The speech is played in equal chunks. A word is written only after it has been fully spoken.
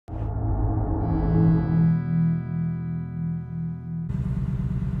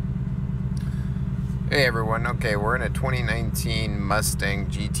Hey everyone, okay, we're in a 2019 Mustang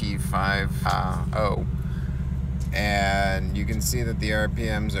GT5 and you can see that the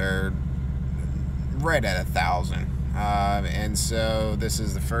RPMs are right at 1,000. And so this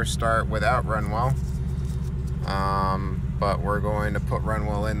is the first start without Runwell, but we're going to put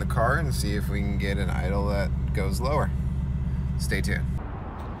Runwell in the car and see if we can get an idle that goes lower. Stay tuned.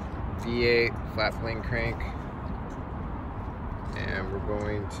 V8 flat plane crank. And we're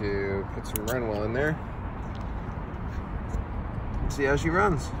going to put some Runwell in there and see how she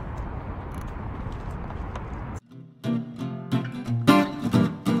runs.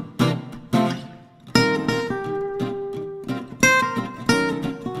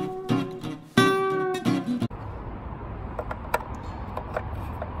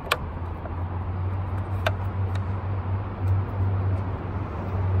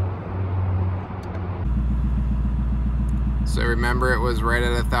 So remember, it was right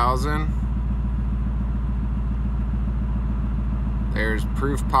at 1,000. There's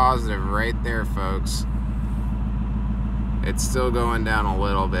proof positive right there, folks. It's still going down a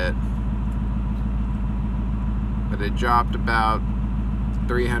little bit, but it dropped about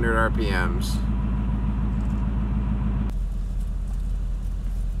 300 RPMs.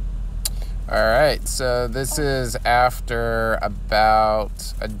 Alright, so this is after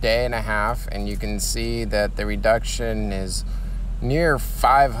about a day and a half, and you can see that the reduction is near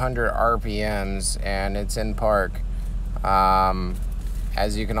 500 RPMs, and it's in park.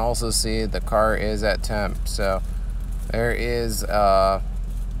 As you can also see, the car is at temp, so there is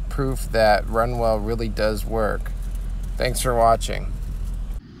proof that Runwell really does work. Thanks for watching.